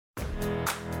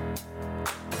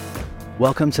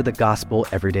Welcome to the Gospel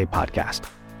Everyday Podcast,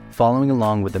 following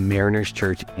along with the Mariners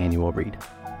Church annual read.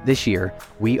 This year,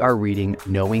 we are reading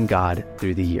Knowing God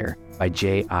Through the Year by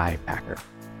J.I. Packer.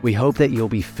 We hope that you'll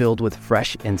be filled with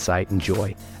fresh insight and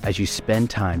joy as you spend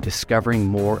time discovering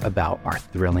more about our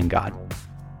thrilling God.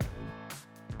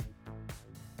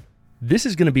 This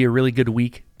is going to be a really good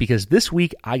week because this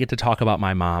week I get to talk about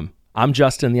my mom. I'm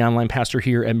Justin, the online pastor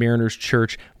here at Mariners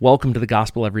Church. Welcome to the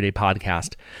Gospel Everyday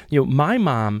Podcast. My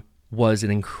mom was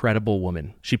an incredible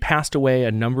woman. She passed away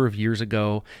a number of years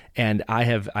ago, and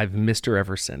I've missed her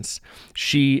ever since.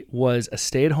 She was a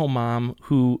stay-at-home mom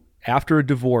who, after a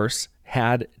divorce,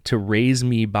 had to raise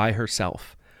me by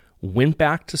herself. Went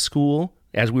back to school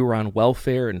as we were on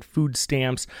welfare and food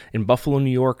stamps in Buffalo, New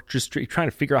York, just trying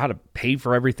to figure out how to pay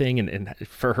for everything, and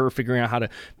for her figuring out how to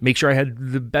make sure I had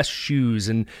the best shoes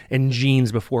and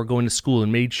jeans before going to school,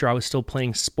 and made sure I was still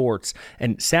playing sports,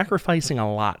 and sacrificing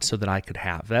a lot so that I could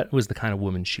have. That was the kind of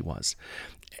woman she was.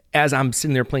 As I'm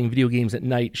sitting there playing video games at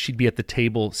night, she'd be at the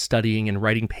table studying and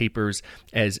writing papers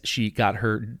as she got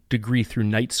her degree through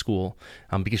night school,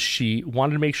 because she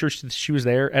wanted to make sure she was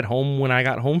there at home when I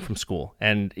got home from school,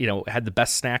 and had the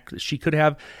best snack that she could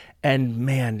have. And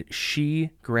man,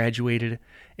 she graduated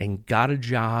and got a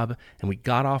job, and we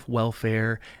got off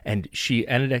welfare, and she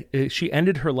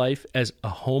ended her life as a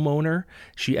homeowner.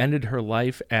 She ended her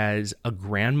life as a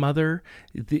grandmother.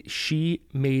 She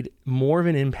made more of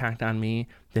an impact on me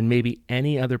than maybe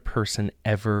any other person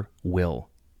ever will.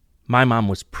 My mom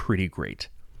was pretty great,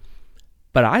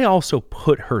 but I also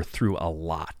put her through a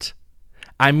lot.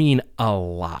 I mean, a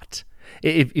lot.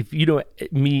 If you know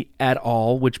me at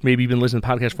all, which maybe you've been listening to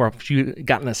the podcast for, if you've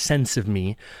gotten a sense of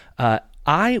me,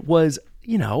 I was,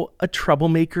 a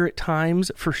troublemaker at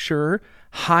times, for sure.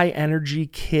 High energy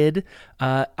kid.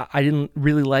 I didn't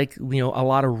really like, a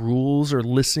lot of rules or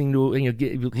listening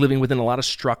to, living within a lot of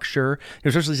structure.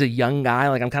 Especially as a young guy,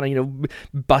 like I'm kind of,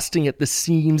 busting at the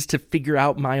seams to figure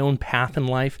out my own path in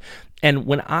life. And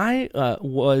when I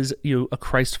was, a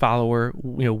Christ follower,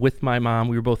 with my mom,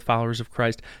 we were both followers of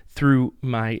Christ through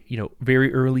my,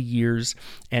 very early years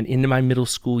and into my middle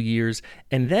school years.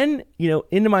 And then,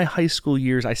 into my high school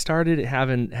years, I started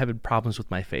having problems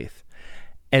with my faith.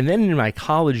 And then in my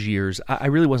college years, I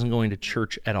really wasn't going to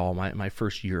church at all my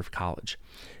first year of college.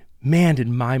 Man, did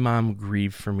my mom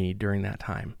grieve for me during that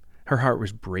time. Her heart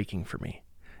was breaking for me.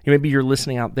 Maybe you're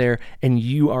listening out there and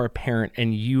you are a parent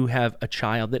and you have a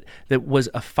child that was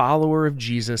a follower of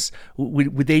Jesus.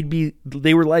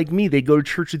 They were like me. They go to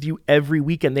church with you every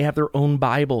weekend. They have their own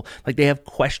Bible. Like they have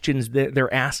questions that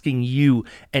they're asking you,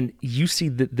 and you see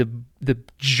the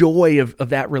joy of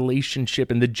that relationship,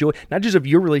 and the joy, not just of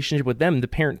your relationship with them, the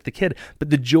parent, the kid,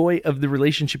 but the joy of the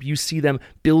relationship you see them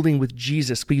building with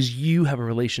Jesus because you have a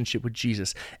relationship with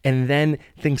Jesus. And then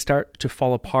things start to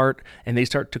fall apart and they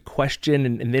start to question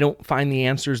and they don't find the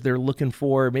answers they're looking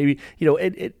for. Maybe,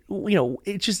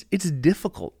 it's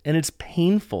difficult and it's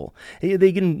painful.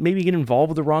 They can maybe get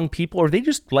involved with the wrong people, or they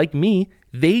just, like me,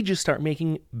 they just start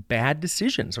making bad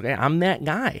decisions. Okay, I'm that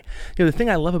guy. The thing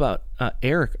I love about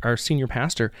Eric, our senior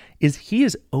pastor, is he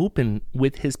is open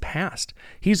with his past.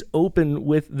 He's open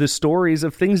with the stories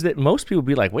of things that most people would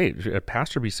be like, wait, should a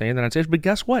pastor be saying that on stage? But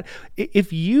guess what?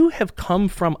 If you have come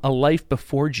from a life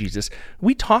before Jesus,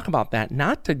 we talk about that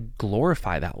not to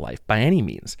glorify that life by any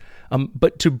means,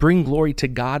 but to bring glory to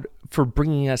God for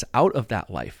bringing us out of that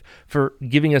life, for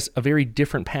giving us a very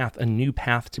different path, a new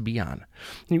path to be on.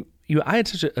 I had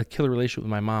such a killer relationship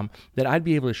with my mom that I'd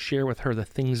be able to share with her the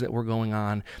things that were going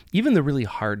on, even the really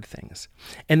hard things,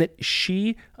 and that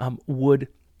she would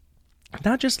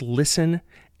not just listen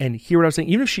and hear what I was saying,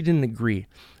 even if she didn't agree,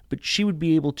 but she would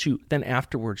be able to, then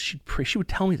afterwards, she'd pray. She would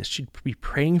tell me this. She'd be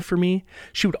praying for me.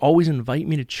 She would always invite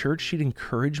me to church. She'd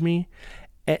encourage me.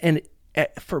 And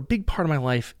for a big part of my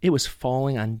life, it was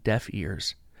falling on deaf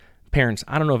ears. Parents,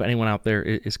 I don't know if anyone out there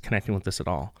is connecting with this at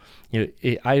all.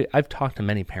 I've talked to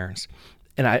many parents,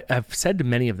 and I've said to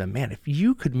many of them, man, if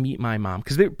you could meet my mom,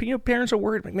 because parents are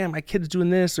worried, like, man, my kid's doing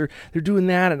this or they're doing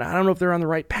that, and I don't know if they're on the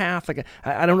right path. Like,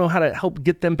 I don't know how to help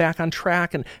get them back on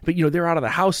track, but they're out of the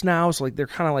house now, so like they're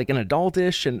kind of like an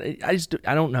adultish, and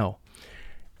I don't know.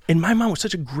 And my mom was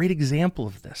such a great example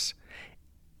of this,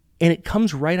 and it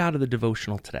comes right out of the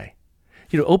devotional today.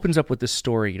 Opens up with this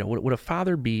story. Would a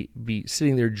father be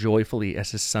sitting there joyfully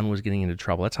as his son was getting into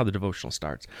trouble? That's how the devotional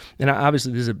starts. And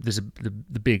obviously, this is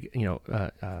the big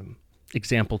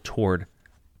example toward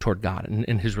God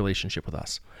and his relationship with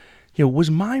us.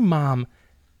 Was my mom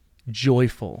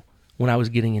joyful when I was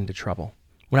getting into trouble,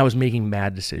 when I was making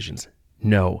bad decisions?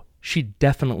 No, she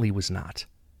definitely was not.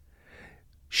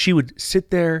 She would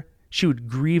sit there. She would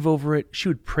grieve over it. She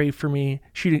would pray for me.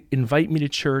 She'd invite me to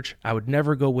church. I would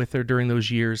never go with her during those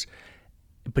years,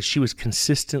 but she was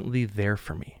consistently there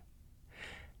for me.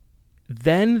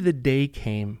 Then the day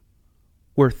came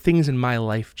where things in my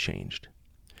life changed.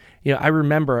 I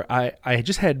remember I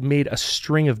just had made a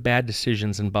string of bad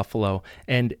decisions in Buffalo,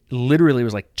 and literally it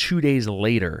was like 2 days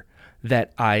later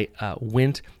that I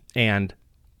went on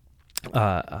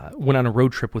a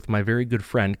road trip with my very good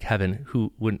friend, Kevin,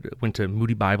 who went to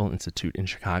Moody Bible Institute in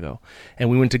Chicago. And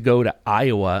we went to go to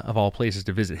Iowa, of all places,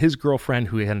 to visit his girlfriend,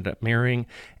 who he ended up marrying,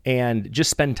 and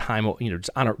just spend time, just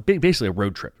on basically a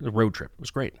road trip. It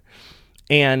was great.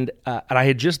 And I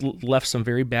had just left some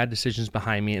very bad decisions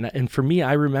behind me. And for me,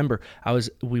 I remember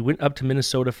we went up to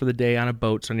Minnesota for the day on a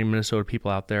boat. So any Minnesota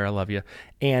people out there, I love you.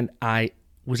 And I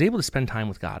was able to spend time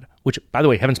with God, which, by the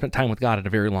way, haven't spent time with God in a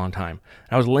very long time.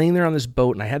 And I was laying there on this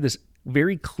boat, and I had this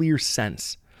very clear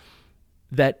sense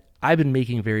that I've been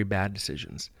making very bad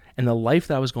decisions. And the life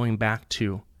that I was going back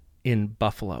to in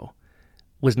Buffalo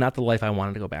was not the life I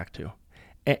wanted to go back to.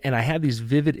 And I had these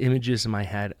vivid images in my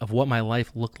head of what my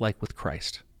life looked like with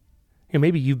Christ.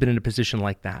 Maybe you've been in a position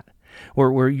like that,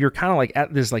 where you're kind of like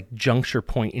at this like juncture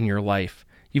point in your life.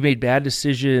 You've made bad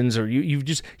decisions, or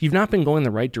you've not been going the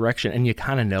right direction, and you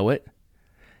kind of know it.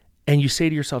 And you say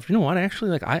to yourself, you know what?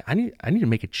 Actually, I need to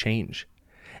make a change.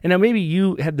 And now maybe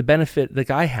you had the benefit like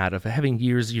I had of having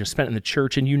years spent in the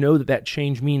church, and you know that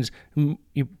change means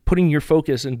you putting your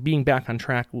focus and being back on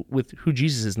track with who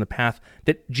Jesus is and the path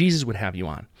that Jesus would have you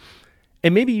on.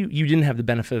 And maybe you didn't have the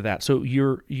benefit of that, so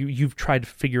you've tried to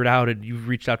figure it out, and you've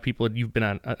reached out to people, and you've been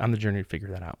on the journey to figure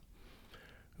that out.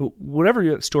 Whatever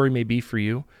your story may be for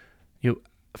you,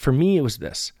 for me it was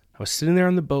this. I was sitting there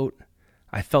on the boat.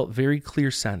 I felt very clear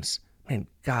sense. Man,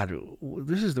 God,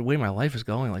 this is the way my life is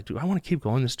going. Like, do I want to keep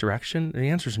going this direction? And the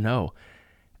answer is no.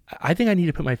 I think I need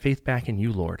to put my faith back in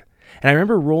you, Lord. And I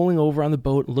remember rolling over on the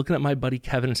boat, looking at my buddy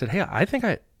Kevin, and said, "Hey, I think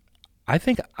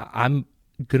I'm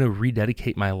going to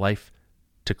rededicate my life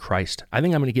to Christ. I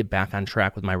think I'm going to get back on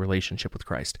track with my relationship with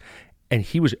Christ." And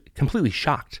he was completely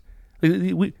shocked.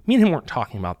 Me and him weren't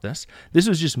talking about this. This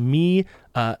was just me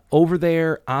over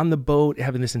there on the boat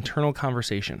having this internal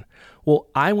conversation. Well,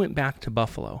 I went back to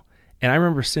Buffalo, and I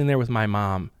remember sitting there with my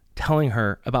mom telling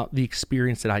her about the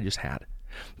experience that I just had,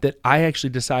 that I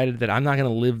actually decided that I'm not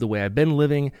going to live the way I've been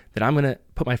living, that I'm going to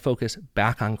put my focus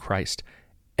back on Christ,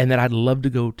 and that I'd love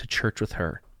to go to church with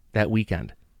her that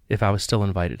weekend if I was still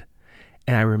invited.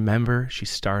 And I remember she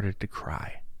started to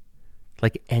cry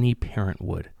like any parent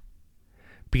would,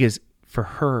 because for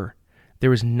her, there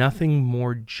was nothing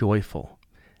more joyful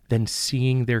than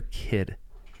seeing their kid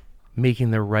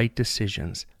making the right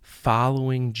decisions,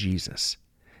 following Jesus.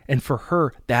 And for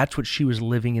her, that's what she was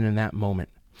living in that moment.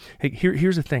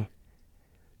 Here's the thing.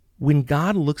 When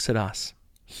God looks at us,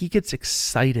 he gets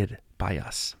excited by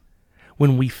us.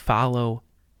 When we follow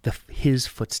his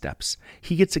footsteps,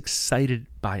 he gets excited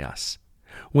by us.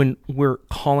 When we're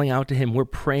calling out to him, we're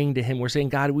praying to him, we're saying,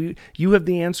 God, you have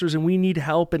the answers and we need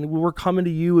help, and we're coming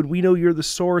to you, and we know you're the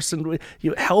source, and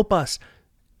you help us.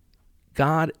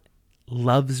 God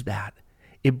loves that.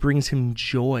 It brings him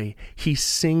joy. He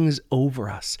sings over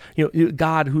us.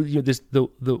 God, who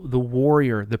the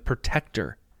warrior, the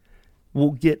protector,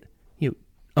 will get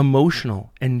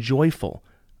emotional and joyful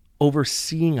over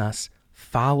seeing us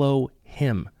follow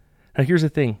him. Now, here's the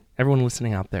thing, everyone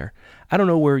listening out there. I don't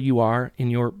know where you are in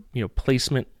your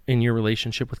placement in your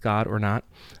relationship with God or not.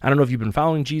 I don't know if you've been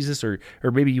following Jesus, or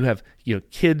maybe you have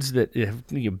kids that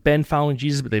have been following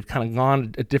Jesus, but they've kind of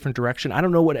gone a different direction. I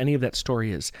don't know what any of that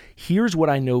story is. Here's what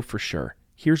I know for sure.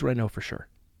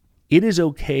 It is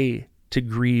okay to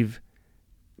grieve,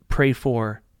 pray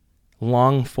for,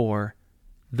 long for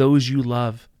those you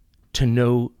love to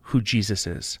know who Jesus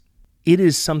is. It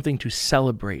is something to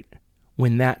celebrate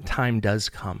when that time does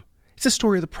come. It's the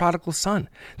story of the prodigal son.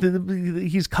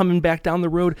 He's coming back down the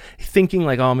road thinking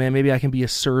like, oh man, maybe I can be a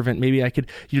servant. Maybe I could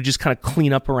just kind of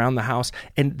clean up around the house.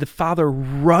 And the father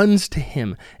runs to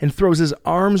him and throws his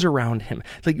arms around him.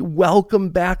 Like, welcome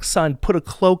back, son. Put a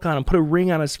cloak on him. Put a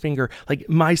ring on his finger. Like,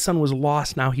 my son was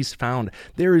lost. Now he's found.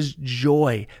 There is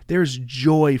joy. There's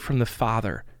joy from the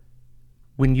father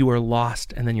when you are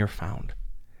lost and then you're found.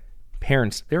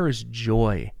 Parents, there is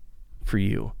joy for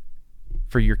you,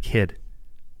 for your kid,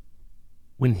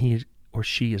 when he or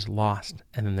she is lost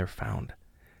and then they're found.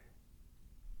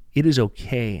 It is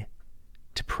okay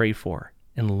to pray for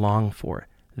and long for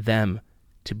them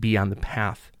to be on the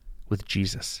path with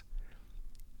Jesus.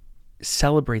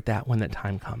 Celebrate that when that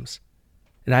time comes.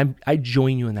 And I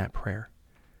join you in that prayer.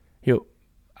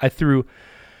 I threw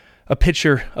a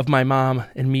picture of my mom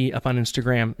and me up on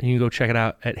Instagram, and you can go check it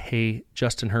out at Hey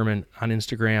Justin Herman on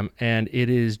Instagram. And it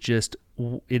is just,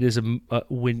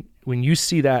 when you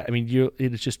see that, I mean,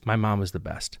 it is just, my mom is the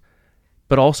best.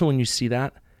 But also when you see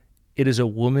that, it is a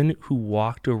woman who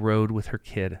walked a road with her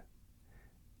kid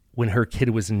when her kid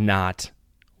was not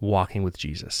walking with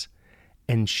Jesus.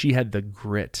 And she had the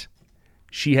grit.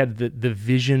 She had the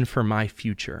vision for my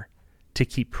future to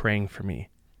keep praying for me,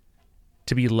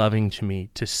 to be loving to me,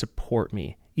 to support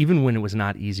me, even when it was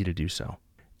not easy to do so.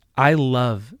 I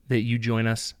love that you join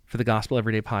us for the Gospel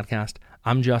Everyday podcast.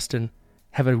 I'm Justin.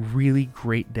 Have a really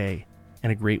great day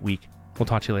and a great week. We'll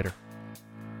talk to you later.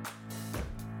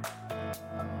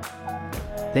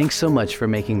 Thanks so much for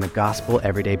making the Gospel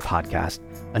Everyday podcast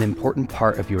an important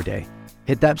part of your day.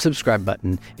 Hit that subscribe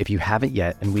button if you haven't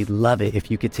yet, and we'd love it if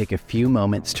you could take a few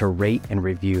moments to rate and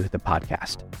review the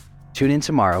podcast. Tune in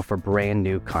tomorrow for brand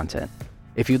new content.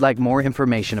 If you'd like more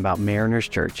information about Mariners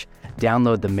Church,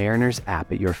 download the Mariners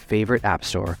app at your favorite app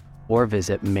store or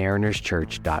visit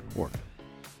marinerschurch.org.